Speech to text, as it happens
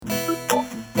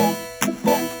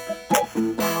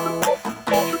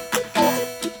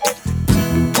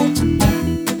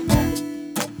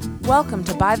welcome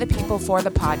to By the People for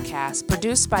the Podcast,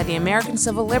 produced by the American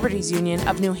Civil Liberties Union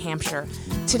of New Hampshire.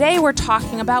 Today we're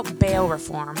talking about bail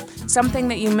reform, something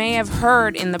that you may have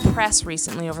heard in the press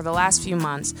recently over the last few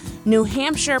months. New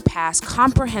Hampshire passed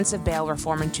comprehensive bail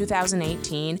reform in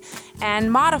 2018 and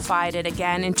modified it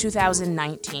again in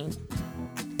 2019.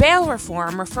 Bail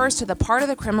reform refers to the part of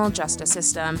the criminal justice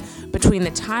system between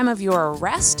the time of your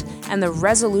arrest and the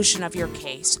resolution of your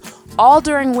case, all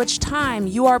during which time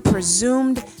you are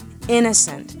presumed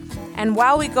innocent. And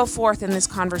while we go forth in this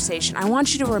conversation, I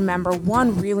want you to remember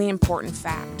one really important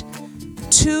fact.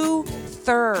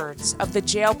 2/3 of the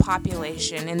jail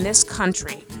population in this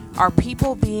country are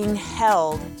people being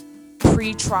held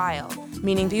pre-trial,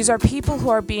 meaning these are people who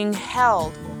are being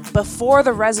held before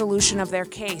the resolution of their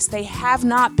case. They have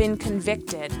not been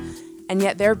convicted, and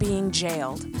yet they're being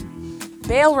jailed.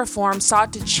 Bail reform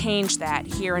sought to change that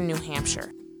here in New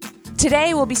Hampshire.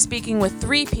 Today, we'll be speaking with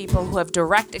 3 people who have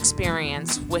direct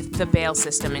experience with the bail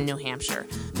system in New Hampshire.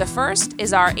 The first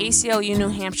is our ACLU New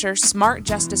Hampshire Smart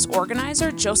Justice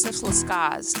Organizer, Joseph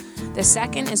Lescaz. The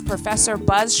second is Professor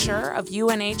Buzz Scher of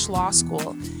UNH Law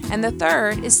School. And the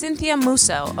third is Cynthia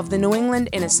Musso of the New England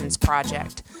Innocence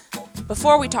Project.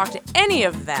 Before we talk to any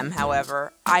of them,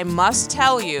 however, I must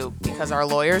tell you, because our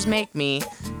lawyers make me,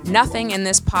 nothing in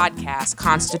this podcast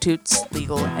constitutes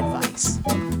legal advice.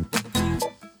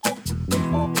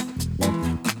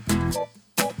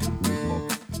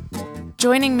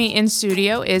 Joining me in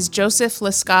studio is Joseph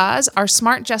Lescaz, our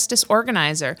Smart Justice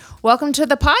Organizer. Welcome to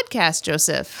the podcast,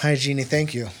 Joseph. Hi, Jeannie.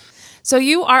 Thank you. So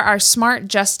you are our Smart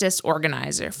Justice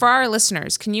Organizer. For our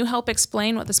listeners, can you help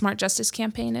explain what the Smart Justice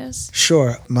Campaign is?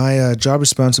 Sure. My job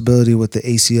responsibility with the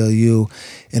ACLU,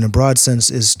 in a broad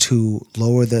sense, is to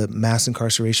lower the mass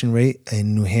incarceration rate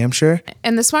in New Hampshire.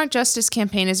 And the Smart Justice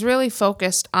Campaign is really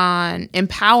focused on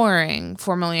empowering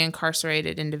formerly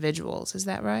incarcerated individuals. Is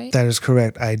that right? That is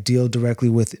correct. I deal directly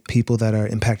with people that are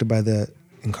impacted by the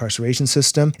incarceration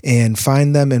system and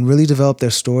find them and really develop their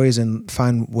stories and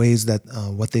find ways that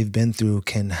what they've been through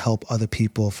can help other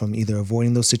people from either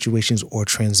avoiding those situations or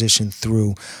transition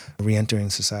through reentering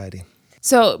society.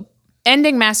 So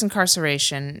ending mass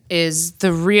incarceration is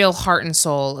the real heart and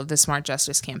soul of the Smart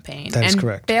Justice Campaign. That is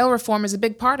correct. Bail reform is a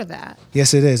big part of that.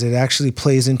 Yes, it is. It actually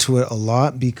plays into it a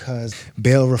lot because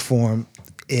bail reform,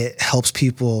 it helps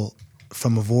people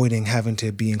from avoiding having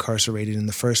to be incarcerated in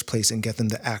the first place and get them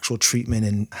the actual treatment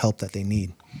and help that they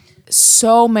need.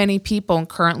 So many people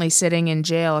currently sitting in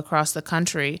jail across the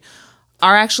country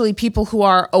are actually people who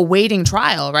are awaiting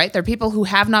trial, right? They're people who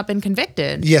have not been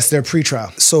convicted. Yes, they're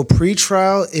pretrial. So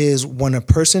pretrial is when a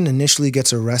person initially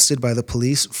gets arrested by the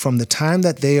police. From the time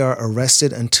that they are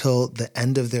arrested until the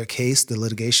end of their case, the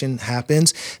litigation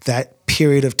happens, that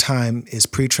period of time is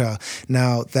pretrial.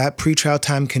 Now, that pretrial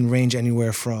time can range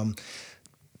anywhere from,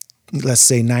 let's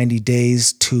say, 90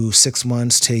 days to 6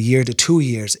 months to a year to 2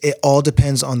 years. It all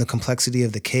depends on the complexity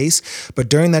of the case. But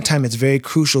during that time, it's very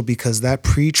crucial because that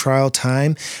pre-trial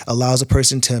time allows a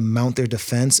person to mount their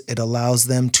defense. It allows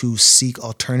them to seek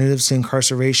alternatives to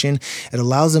incarceration. It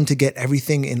allows them to get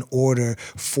everything in order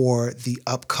for the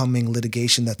upcoming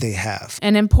litigation that they have.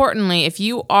 And importantly, if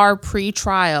you are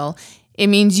pre-trial, it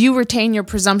means you retain your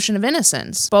presumption of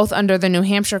innocence, both under the New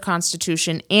Hampshire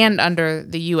Constitution and under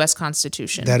the U.S.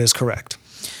 Constitution. That is correct.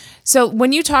 So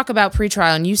when you talk about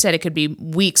pretrial, and you said it could be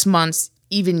weeks, months,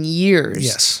 even years,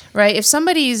 yes, right? If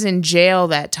somebody's in jail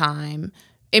that time,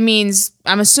 it means,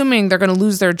 I'm assuming they're going to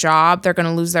lose their job, they're going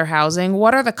to lose their housing.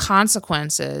 What are the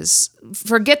consequences?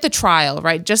 Forget the trial,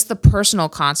 right? Just the personal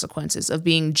consequences of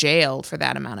being jailed for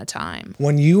that amount of time.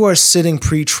 When you are sitting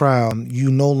pre-trial,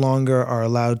 you no longer are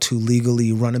allowed to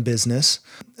legally run a business.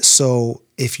 So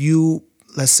if you,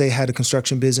 let's say, had a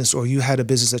construction business or you had a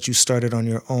business that you started on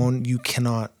your own, you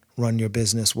cannot run your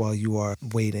business while you are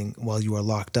waiting, while you are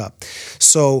locked up.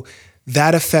 So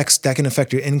that can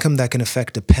affect your income, that can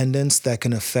affect dependents, that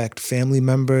can affect family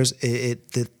members.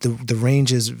 The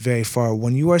range is very far.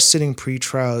 When you are sitting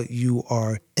pre-trial, you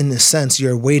are, in a sense,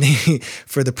 you're waiting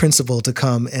for the principal to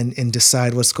come and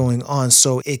decide what's going on.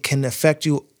 So it can affect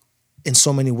you in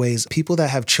so many ways. People that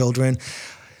have children,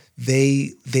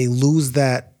 they lose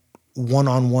that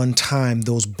one-on-one time,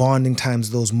 those bonding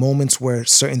times, those moments where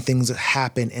certain things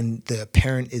happen and the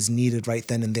parent is needed right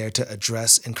then and there to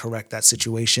address and correct that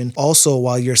situation. Also,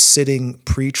 while you're sitting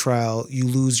pre-trial, you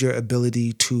lose your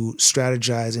ability to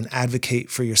strategize and advocate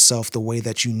for yourself the way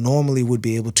that you normally would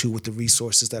be able to with the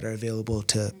resources that are available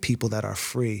to people that are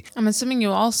free. I'm assuming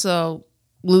you also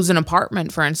lose an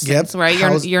apartment, for instance, right?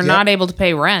 You're not able to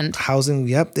pay rent.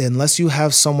 Housing, unless you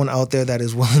have someone out there that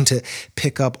is willing to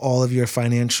pick up all of your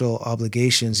financial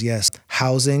obligations, yes.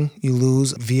 housing, you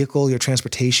lose vehicle, your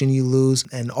transportation, you lose.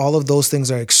 And all of those things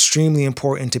are extremely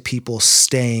important to people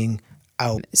staying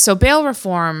out. So bail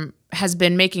reform has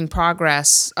been making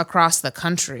progress across the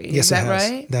country. Yes, is that it has.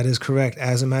 right? That is correct.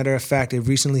 As a matter of fact, it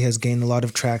recently has gained a lot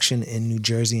of traction in New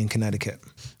Jersey and Connecticut.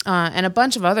 And a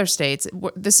bunch of other states.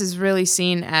 This is really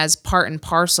seen as part and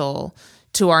parcel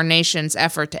to our nation's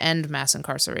effort to end mass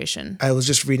incarceration. I was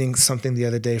just reading something the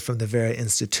other day from the Vera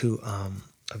Institute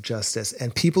of Justice,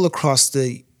 and people across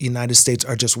the United States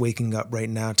are just waking up right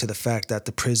now to the fact that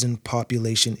the prison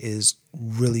population is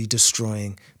really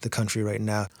destroying the country right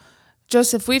now.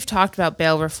 Joseph, we've talked about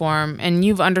bail reform, and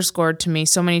you've underscored to me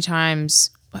so many times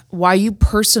why you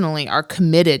personally are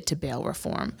committed to bail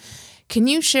reform. Can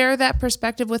you share that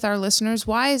perspective with our listeners?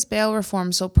 Why is bail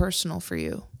reform so personal for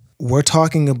you? We're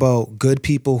talking about good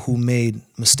people who made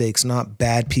mistakes, not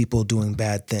bad people doing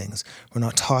bad things. We're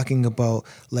not talking about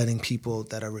letting people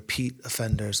that are repeat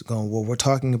offenders go. What we're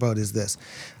talking about is this.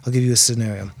 I'll give you a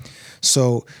scenario.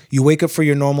 So you wake up for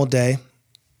your normal day.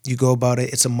 You go about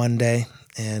it. It's a Monday,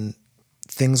 and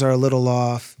things are a little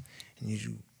off. And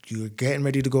you're getting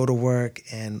ready to go to work,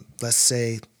 and let's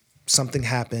say something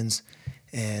happens,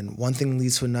 and one thing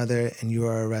leads to another, and you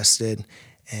are arrested,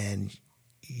 and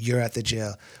you're at the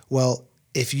jail. Well,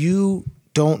 if you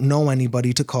don't know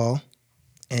anybody to call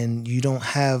and you don't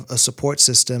have a support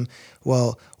system,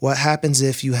 well, what happens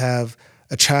if you have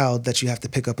a child that you have to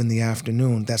pick up in the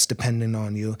afternoon that's dependent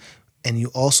on you, and you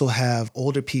also have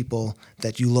older people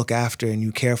that you look after and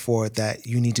you care for that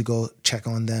you need to go check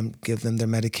on them, give them their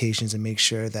medications, and make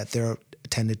sure that they're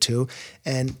attended to.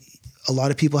 And a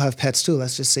lot of people have pets too.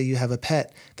 Let's just say you have a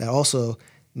pet that also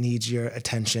needs your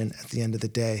attention at the end of the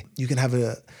day. You can have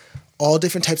all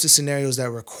different types of scenarios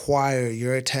that require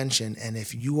your attention. And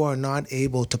if you are not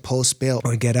able to post bail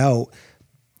or get out,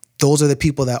 those are the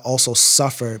people that also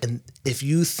suffer. And if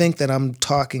you think that I'm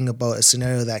talking about a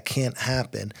scenario that can't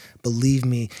happen, believe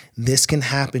me, this can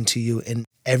happen to you. And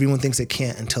everyone thinks it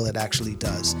can't until it actually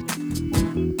does.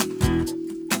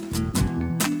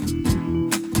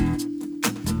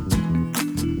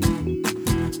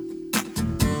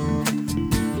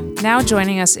 Now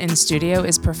joining us in studio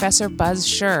is Professor Buzz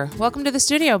Scher. Welcome to the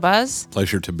studio, Buzz.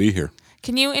 Pleasure to be here.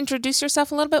 Can you introduce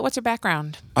yourself a little bit? What's your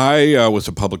background? I was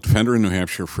a public defender in New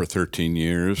Hampshire for 13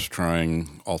 years,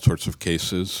 trying all sorts of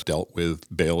cases, dealt with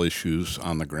bail issues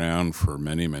on the ground for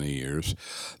many, many years.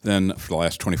 Then for the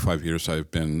last 25 years, I've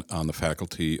been on the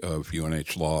faculty of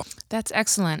UNH Law. That's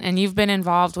excellent. And you've been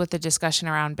involved with the discussion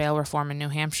around bail reform in New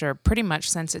Hampshire pretty much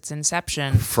since its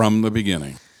inception. From the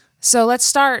beginning. So let's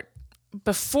start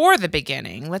before the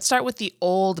beginning. Let's start with the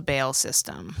old bail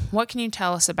system. What can you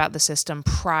tell us about the system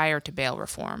prior to bail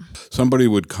reform? Somebody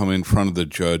would come in front of the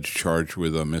judge charged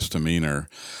with a misdemeanor,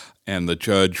 and the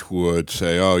judge would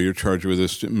say, oh, you're charged with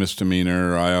this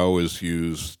misdemeanor. I always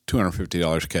use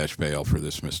 $250 cash bail for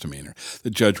this misdemeanor.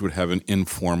 The judge would have an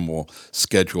informal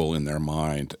schedule in their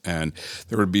mind, and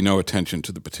there would be no attention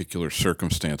to the particular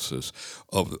circumstances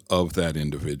of that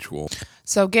individual.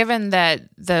 So given that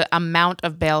the amount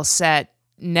of bail set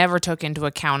never took into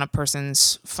account a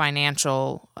person's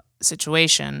financial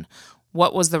situation,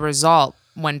 what was the result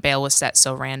when bail was set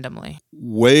so randomly?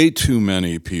 Way too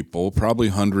many people, probably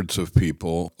hundreds of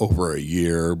people over a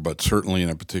year, but certainly in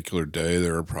a particular day,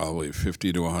 there are probably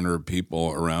 50 to 100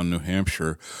 people around New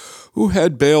Hampshire who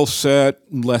had bail set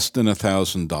less than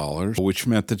 $1,000, which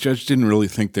meant the judge didn't really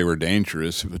think they were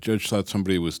dangerous. If the judge thought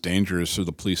somebody was dangerous or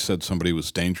the police said somebody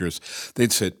was dangerous,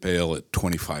 they'd set bail at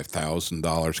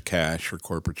 $25,000 cash or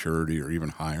corporate surety or even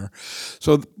higher.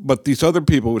 So, but these other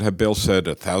people would have bail set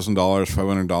at $1,000,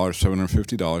 $500,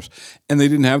 $750, and they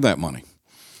didn't have that money.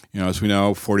 You know, as we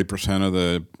know, 40% of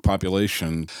the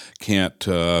population can't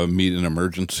meet an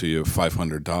emergency of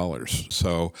 $500.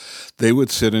 So they would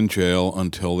sit in jail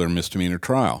until their misdemeanor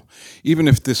trial, even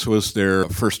if this was their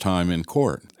first time in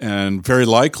court. And very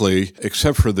likely,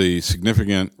 except for the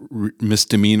significant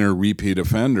misdemeanor repeat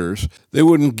offenders, they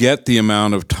wouldn't get the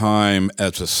amount of time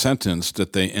as a sentence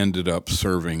that they ended up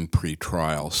serving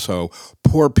pre-trial. So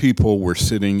poor people were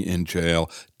sitting in jail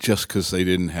just because they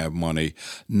didn't have money,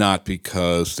 not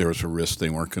because there was a risk they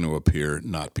weren't going to appear,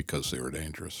 not because they were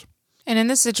dangerous. And in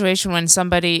this situation, when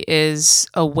somebody is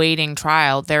awaiting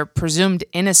trial, they're presumed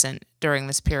innocent during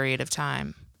this period of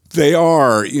time. They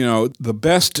are. You know, the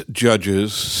best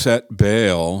judges set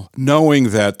bail knowing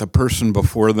that the person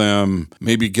before them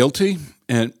may be guilty,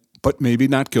 but maybe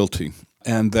not guilty.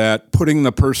 And that putting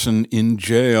the person in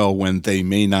jail when they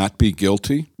may not be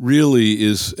guilty really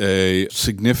is a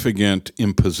significant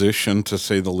imposition, to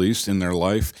say the least, in their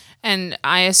life. And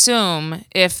I assume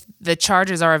if the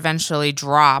charges are eventually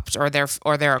dropped or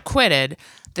they're acquitted,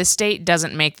 the state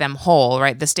doesn't make them whole,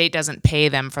 right? The state doesn't pay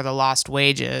them for the lost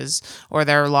wages or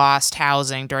their lost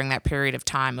housing during that period of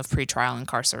time of pretrial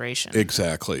incarceration.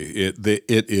 Exactly. It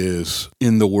is,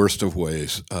 in the worst of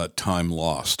ways, time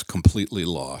lost, completely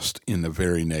lost in a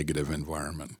very negative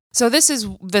environment. So this is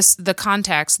the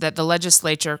context that the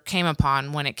legislature came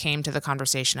upon when it came to the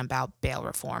conversation about bail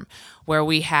reform, where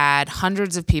we had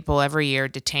hundreds of people every year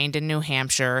detained in New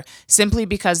Hampshire simply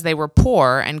because they were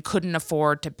poor and couldn't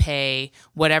afford to pay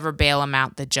whatever bail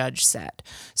amount the judge set.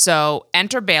 So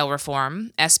enter bail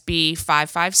reform, SB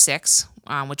 556,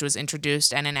 which was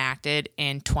introduced and enacted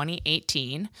in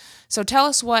 2018. So tell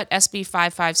us what SB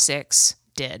 556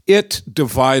 did. It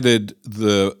divided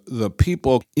the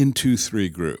people into three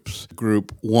groups.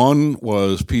 Group one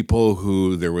was people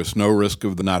who there was no risk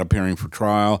of not appearing for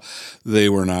trial. They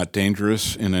were not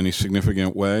dangerous in any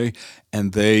significant way,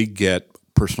 and they get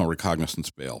personal recognizance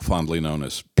bail, fondly known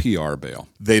as PR bail.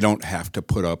 They don't have to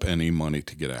put up any money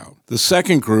to get out. The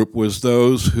second group was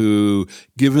those who,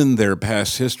 given their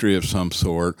past history of some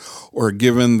sort, or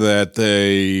given that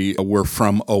they were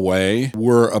from away,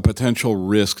 were a potential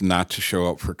risk not to show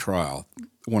up for trial.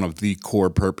 One of the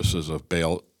core purposes of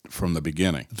bail from the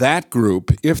beginning. That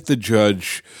group, if the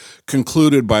judge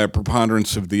concluded by a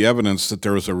preponderance of the evidence that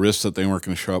there was a risk that they weren't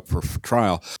going to show up for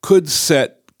trial, could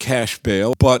set cash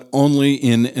bail, but only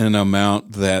in an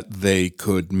amount that they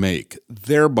could make,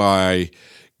 thereby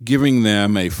giving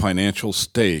them a financial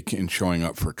stake in showing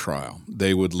up for trial.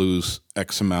 They would lose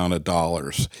X amount of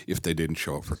dollars if they didn't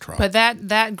show up for trial. But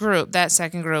that group, that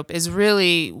second group, is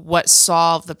really what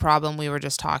solved the problem we were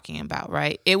just talking about,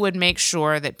 right? It would make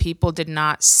sure that people did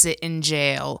not sit in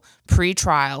jail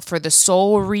pre-trial for the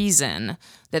sole reason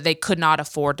that they could not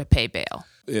afford to pay bail.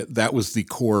 That was the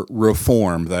core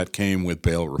reform that came with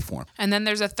bail reform. And then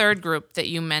there's a third group that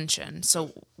you mentioned.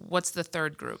 So what's the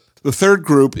third group? The third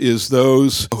group is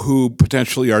those who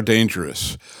potentially are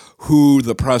dangerous, who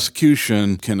the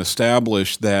prosecution can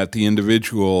establish that the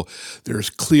individual, there's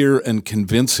clear and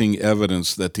convincing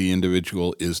evidence that the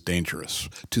individual is dangerous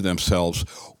to themselves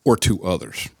or to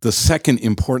others. The second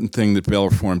important thing that bail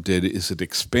reform did is it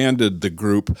expanded the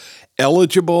group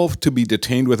eligible to be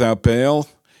detained without bail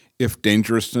if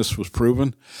dangerousness was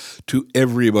proven, to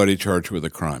everybody charged with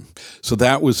a crime. So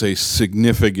that was a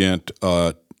significant,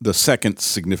 the second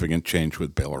significant change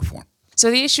with bail reform.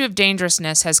 So the issue of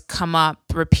dangerousness has come up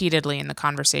repeatedly in the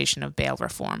conversation of bail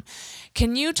reform.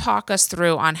 Can you talk us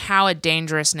through on how a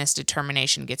dangerousness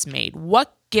determination gets made?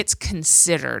 What gets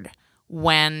considered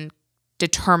when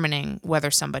determining whether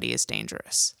somebody is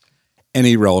dangerous?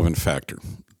 Any relevant factor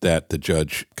that the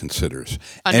judge considers.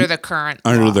 Under the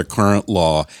current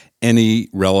law, any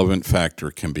relevant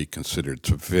factor can be considered. It's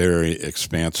a very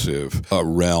expansive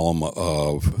realm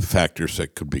of factors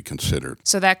that could be considered.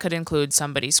 So that could include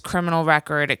somebody's criminal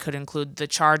record. It could include the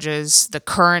charges, the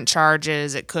current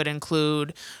charges. It could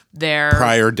include their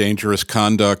prior dangerous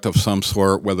conduct of some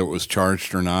sort, whether it was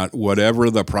charged or not. Whatever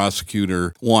the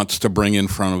prosecutor wants to bring in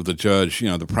front of the judge.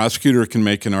 The prosecutor can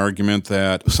make an argument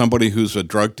that somebody who's a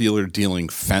drug dealer dealing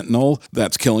fentanyl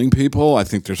that's killing people, I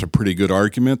think there's a pretty good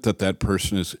argument that that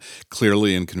person is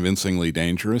clearly and convincingly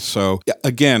dangerous. So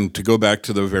again, to go back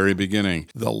to the very beginning,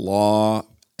 the law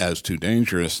as to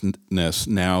dangerousness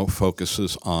now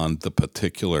focuses on the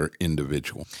particular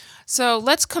individual. So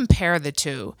let's compare the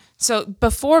two. So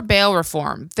before bail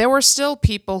reform, there were still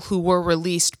people who were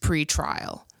released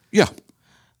pre-trial. Yeah.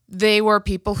 They were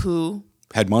people who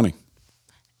had money.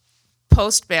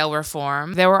 Post bail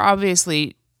reform, there were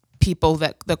obviously people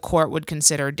that the court would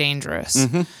consider dangerous.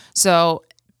 Mm-hmm. So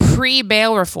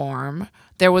pre-bail reform,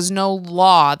 there was no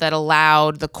law that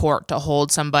allowed the court to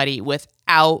hold somebody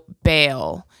without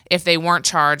bail if they weren't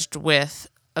charged with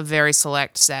a very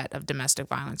select set of domestic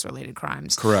violence related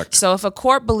crimes. Correct. So if a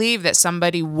court believed that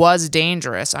somebody was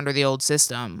dangerous under the old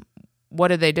system, what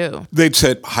did they do? They'd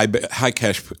set high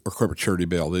cash or corporate surety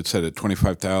bail. They'd set it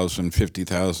 $25,000,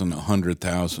 $50,000,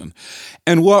 $100,000.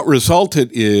 And what resulted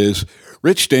is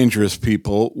rich, dangerous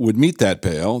people would meet that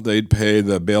bail. They'd pay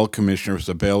the bail commissioner, if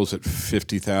the bail was at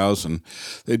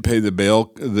 $50,000, they'd pay the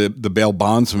bail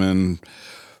bondsman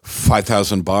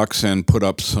 $5,000 and put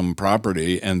up some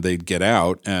property, and they'd get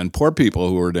out. And poor people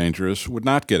who were dangerous would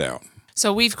not get out.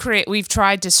 So we've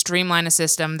tried to streamline a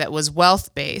system that was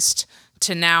wealth-based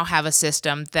to now have a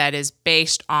system that is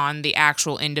based on the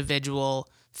actual individual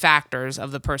factors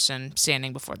of the person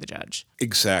standing before the judge.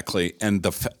 Exactly. And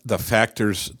the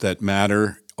factors that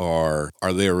matter are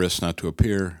they a risk not to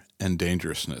appear, and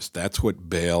dangerousness. That's what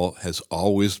bail has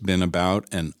always been about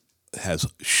and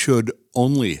should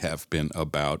only have been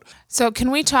about. So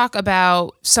can we talk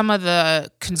about some of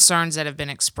the concerns that have been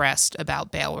expressed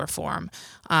about bail reform?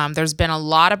 There's been a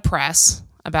lot of press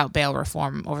about bail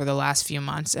reform over the last few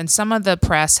months, and some of the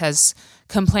press has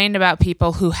complained about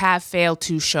people who have failed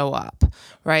to show up,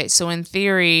 right? So in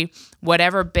theory,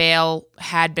 whatever bail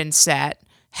had been set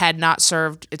had not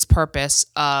served its purpose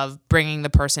of bringing the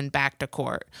person back to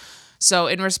court. So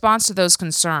in response to those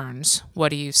concerns, what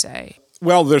do you say?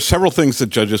 Well, there's several things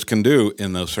that judges can do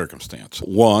in those circumstances.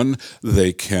 One,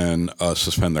 they can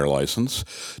suspend their license.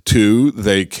 Two,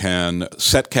 they can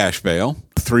set cash bail.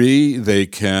 Three, they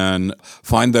can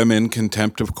find them in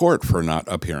contempt of court for not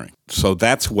appearing. So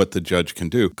that's what the judge can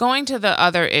do. Going to the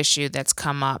other issue that's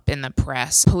come up in the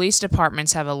press, police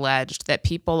departments have alleged that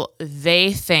people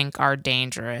they think are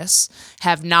dangerous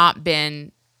have not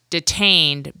been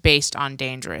detained based on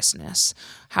dangerousness.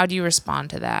 How do you respond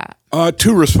to that?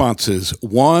 Two responses.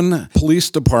 One, police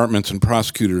departments and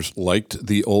prosecutors liked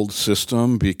the old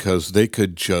system because they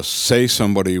could just say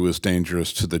somebody was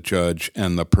dangerous to the judge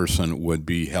and the person would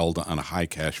be held on a high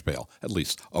cash bail. At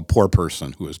least a poor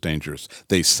person who was dangerous,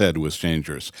 they said was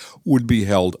dangerous, would be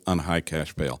held on high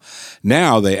cash bail.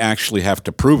 Now they actually have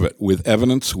to prove it with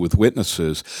evidence, with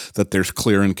witnesses, that there's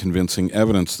clear and convincing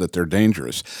evidence that they're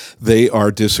dangerous. They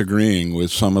are disagreeing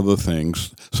with some of the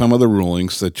things, some of the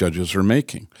rulings that judges are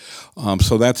making.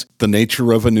 So that's the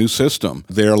nature of a new system.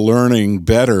 They're learning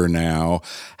better now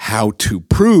how to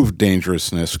prove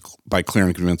dangerousness by clear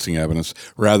and convincing evidence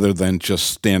rather than just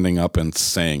standing up and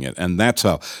saying it. And that's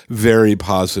a very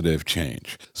positive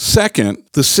change. Second,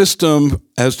 the system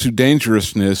as to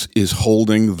dangerousness is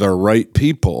holding the right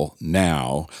people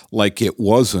now like it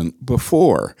wasn't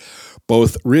before.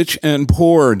 Both rich and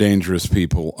poor dangerous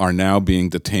people are now being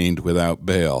detained without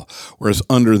bail, whereas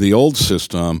under the old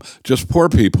system, just poor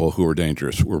people who were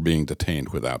dangerous were being detained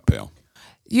without bail.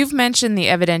 You've mentioned the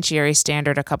evidentiary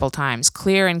standard a couple times,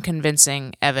 clear and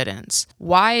convincing evidence.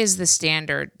 Why is the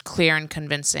standard clear and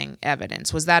convincing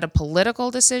evidence? Was that a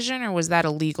political decision or was that a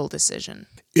legal decision?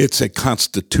 It's a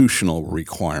constitutional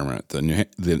requirement. The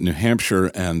New Hampshire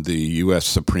and the U.S.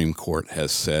 Supreme Court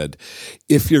has said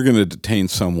if you're going to detain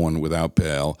someone without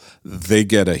bail, they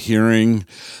get a hearing,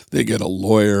 they get a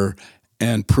lawyer,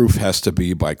 and proof has to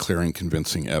be by clear and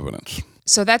convincing evidence.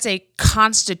 So that's a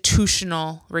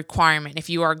constitutional requirement if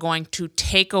you are going to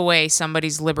take away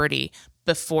somebody's liberty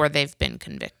before they've been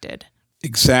convicted.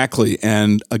 Exactly.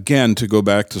 And again, to go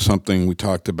back to something we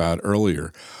talked about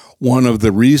earlier, one of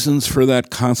the reasons for that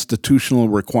constitutional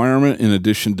requirement, in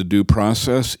addition to due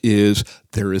process, is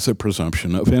there is a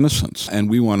presumption of innocence. And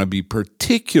we want to be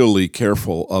particularly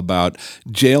careful about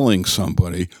jailing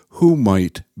somebody who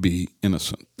might be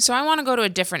innocent. So I want to go to a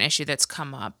different issue that's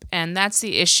come up, and that's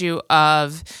the issue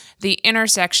of the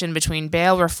intersection between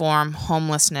bail reform,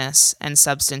 homelessness, and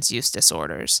substance use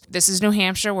disorders. This is New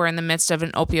Hampshire. We're in the midst of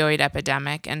an opioid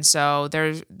epidemic, and so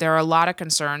there are a lot of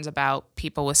concerns about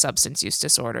people with substance use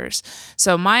disorders.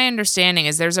 So my understanding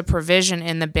is there's a provision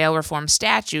in the bail reform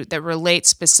statute that relates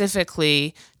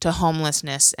specifically to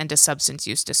homelessness and to substance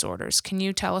use disorders. Can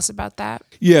you tell us about that?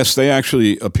 Yes, they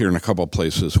actually appear in a couple of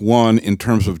places. One, in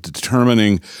terms of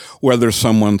determining whether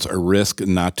someone's a risk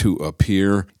not to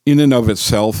appear. In and of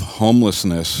itself,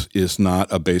 homelessness is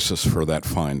not a basis for that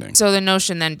finding. So the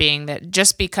notion then being that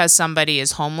just because somebody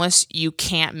is homeless, you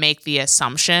can't make the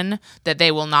assumption that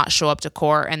they will not show up to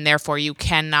court, and therefore you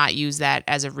cannot use that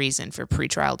as a reason for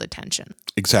pretrial detention.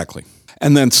 Exactly.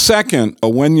 And then second,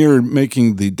 when you're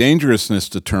making the dangerousness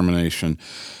determination,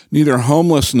 neither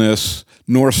homelessness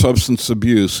nor substance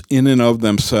abuse in and of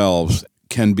themselves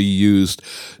can be used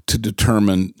to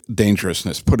determine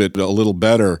dangerousness. Put it a little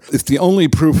better, if the only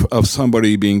proof of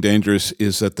somebody being dangerous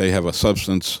is that they have a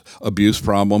substance abuse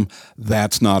problem,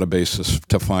 that's not a basis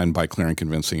to find by clear and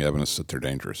convincing evidence that they're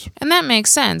dangerous. And that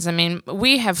makes sense. I mean,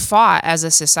 we have fought as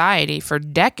a society for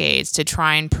decades to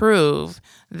try and prove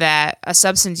that a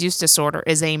substance use disorder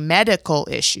is a medical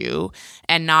issue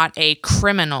and not a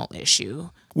criminal issue.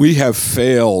 We have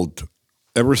failed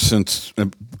ever since,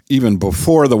 even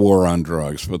before the war on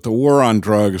drugs, but the war on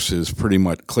drugs has pretty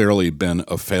much clearly been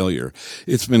a failure.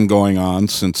 It's been going on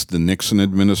since the Nixon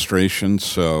administration,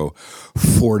 so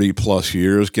 40 plus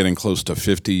years, getting close to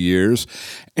 50 years,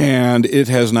 and it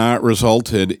has not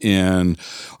resulted in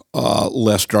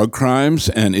less drug crimes,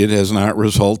 and it has not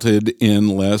resulted in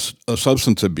less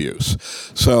substance abuse.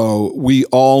 So we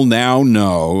all now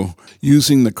know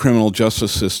using the criminal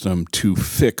justice system to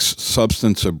fix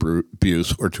substance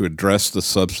abuse or to address the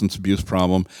substance abuse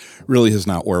problem really has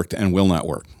not worked and will not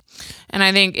work. And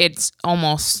I think it's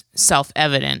almost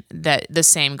self-evident that the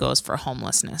same goes for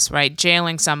homelessness, right?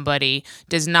 Jailing somebody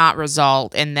does not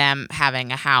result in them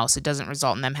having a house. It doesn't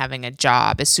result in them having a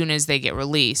job. As soon as they get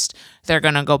released, they're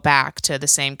going to go back to the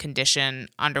same condition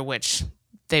under which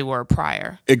they were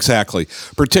prior. Exactly.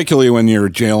 Particularly when you're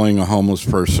jailing a homeless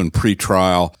person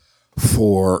pre-trial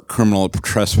for criminal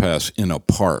trespass in a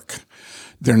park.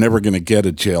 They're never going to get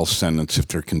a jail sentence if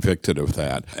they're convicted of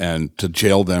that. And to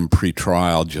jail them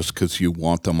pre-trial just because you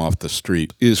want them off the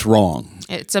street is wrong.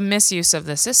 It's a misuse of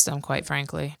the system, quite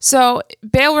frankly. So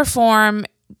bail reform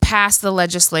passed the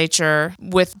legislature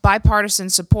with bipartisan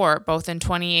support both in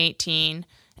 2018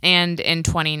 and in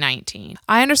 2019.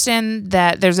 I understand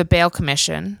that there's a bail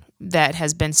commission that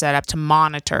has been set up to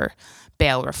monitor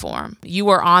bail reform. You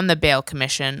were on the bail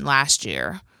commission last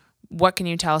year. What can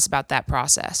you tell us about that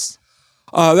process?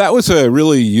 That was a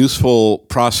really useful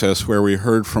process where we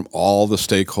heard from all the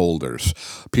stakeholders.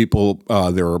 People,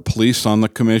 there were police on the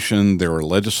commission, there were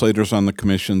legislators on the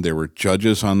commission, there were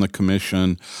judges on the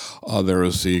commission, there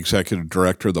was the executive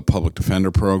director of the public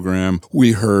defender program.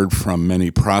 We heard from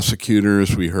many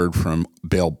prosecutors, we heard from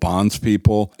bail bonds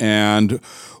people, and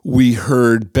we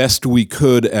heard best we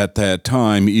could at that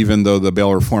time, even though the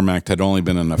Bail Reform Act had only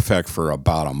been in effect for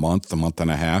about a month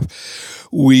and a half.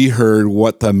 We heard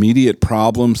what the immediate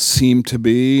problems seemed to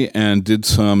be and did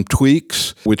some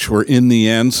tweaks, which were in the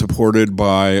end supported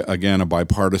by, again, a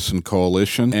bipartisan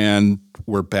coalition. And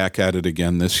we're back at it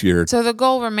again this year. So the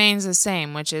goal remains the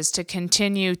same, which is to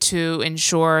continue to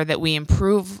ensure that we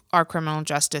improve our criminal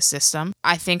justice system.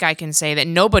 I think I can say that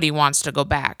nobody wants to go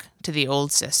back to the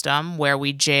old system where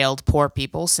we jailed poor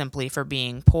people simply for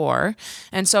being poor.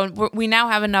 And so we now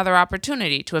have another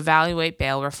opportunity to evaluate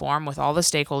bail reform with all the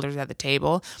stakeholders at the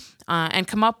table and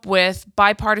come up with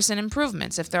bipartisan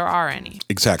improvements if there are any.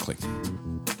 Exactly.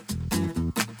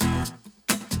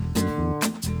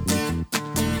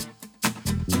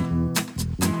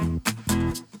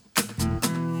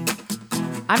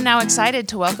 I'm now excited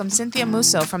to welcome Cynthia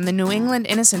Musso from the New England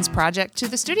Innocence Project to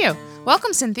the studio.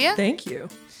 Welcome, Cynthia. Thank you.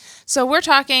 So we're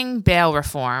talking bail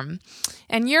reform,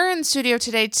 and you're in the studio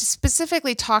today to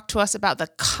specifically talk to us about the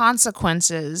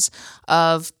consequences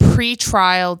of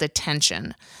pretrial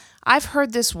detention. I've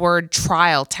heard this word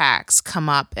trial tax come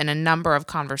up in a number of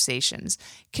conversations.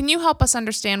 Can you help us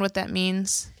understand what that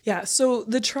means? Yeah, so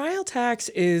the trial tax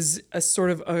is a sort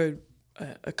of a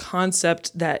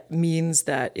concept that means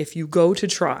that if you go to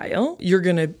trial, you're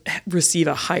going to receive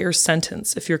a higher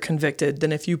sentence if you're convicted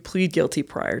than if you plead guilty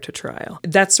prior to trial.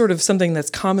 That's sort of something that's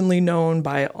commonly known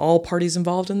by all parties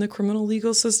involved in the criminal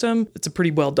legal system. It's a pretty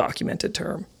well documented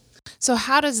term. So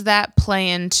how does that play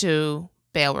into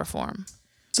bail reform?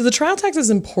 So the trial tax is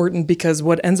important because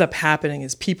what ends up happening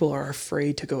is people are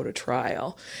afraid to go to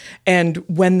trial. And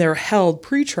when they're held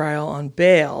pretrial on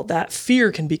bail, that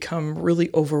fear can become really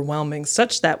overwhelming,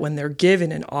 such that when they're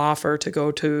given an offer to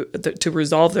go to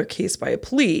resolve their case by a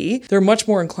plea, they're much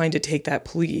more inclined to take that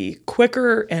plea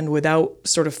quicker and without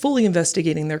sort of fully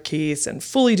investigating their case and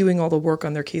fully doing all the work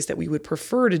on their case that we would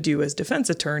prefer to do as defense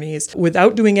attorneys.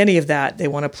 Without doing any of that, they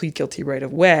want to plead guilty right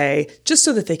away, just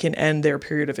so that they can end their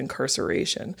period of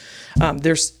incarceration.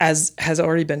 There's, as has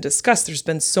already been discussed, there's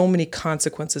been so many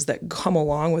consequences that come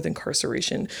along with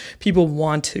incarceration. People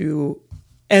want to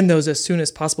end those as soon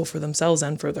as possible for themselves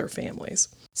and for their families.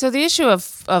 So the issue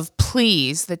of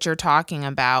pleas that you're talking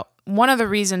about, one of the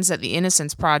reasons that the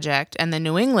Innocence Project and the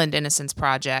New England Innocence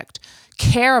Project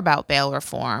care about bail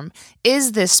reform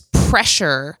is this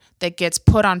pressure that gets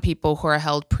put on people who are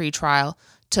held pretrial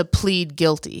to plead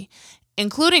guilty,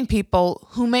 including people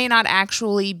who may not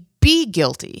actually be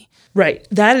guilty. Right.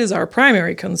 That is our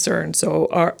primary concern. So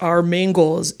our main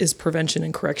goal is prevention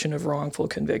and correction of wrongful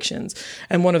convictions.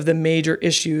 And one of the major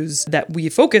issues that we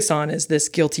focus on is this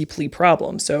guilty plea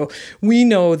problem. So we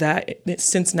know that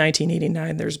since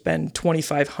 1989, there's been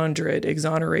 2,500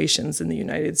 exonerations in the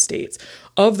United States.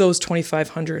 Of those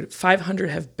 2,500, 500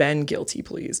 have been guilty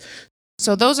pleas.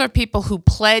 So those are people who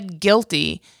pled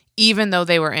guilty even though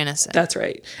they were innocent. That's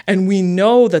right. And we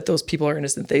know that those people are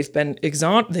innocent. They've been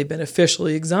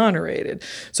officially exonerated.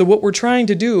 So what we're trying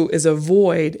to do is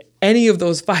avoid any of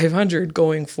those 500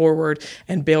 going forward,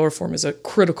 and bail reform is a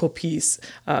critical piece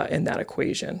in that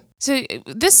equation. So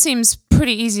this seems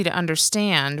pretty easy to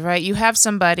understand, right? You have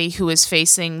somebody who is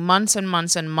facing months and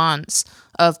months and months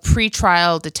of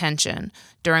pretrial detention,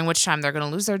 during which time they're going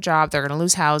to lose their job, they're going to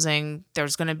lose housing,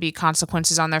 there's going to be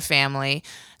consequences on their family.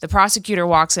 The prosecutor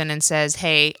walks in and says,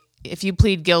 hey, if you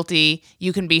plead guilty,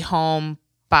 you can be home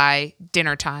by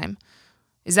dinner time.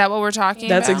 Is that what we're talking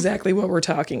That's about? exactly what we're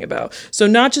talking about. So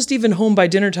not just even home by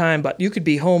dinner time, but you could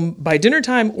be home by dinner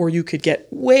time, or you could get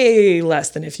way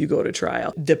less than if you go to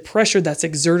trial. The pressure that's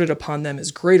exerted upon them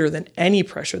is greater than any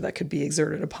pressure that could be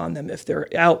exerted upon them if they're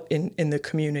out in the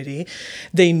community.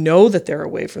 They know that they're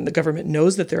away from, the government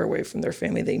knows that they're away from their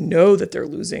family. They know that they're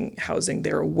losing housing.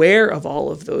 They're aware of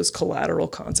all of those collateral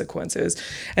consequences.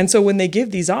 And so when they give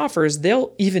these offers,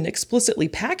 they'll even explicitly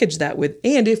package that with,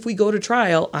 and if we go to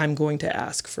trial, I'm going to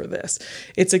ask for this.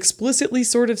 It's explicitly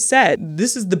sort of said,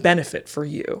 this is the benefit for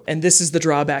you, and this is the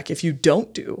drawback if you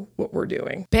don't do what we're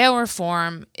doing. Bail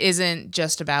reform isn't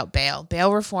just about bail.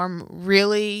 Bail reform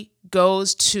really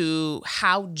goes to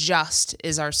how just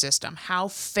is our system, how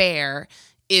fair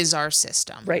is our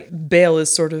system. Right. Bail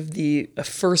is sort of the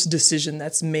first decision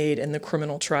that's made in the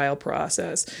criminal trial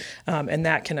process, and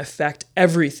that can affect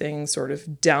everything sort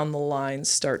of down the line,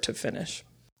 start to finish.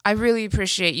 I really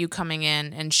appreciate you coming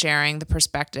in and sharing the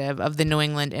perspective of the New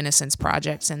England Innocence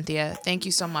Project, Cynthia. Thank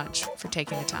you so much for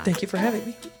taking the time. Thank you for having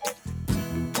me.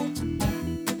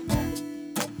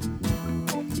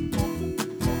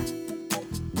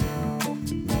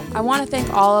 I want to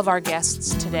thank all of our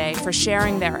guests today for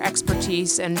sharing their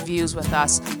expertise and views with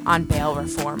us on bail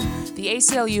reform. The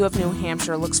ACLU of New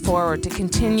Hampshire looks forward to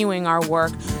continuing our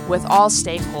work with all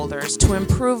stakeholders to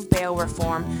improve bail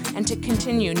reform and to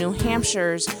continue New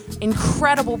Hampshire's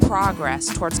incredible progress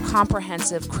towards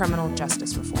comprehensive criminal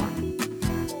justice reform.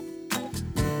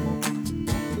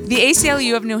 The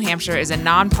ACLU of New Hampshire is a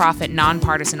nonprofit,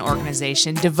 nonpartisan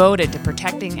organization devoted to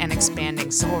protecting and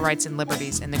expanding civil rights and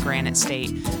liberties in the Granite State.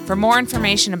 For more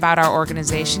information about our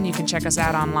organization, you can check us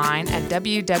out online at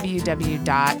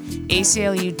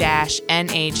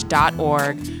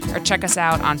www.aclu-nh.org or check us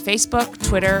out on Facebook,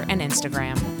 Twitter, and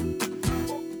Instagram.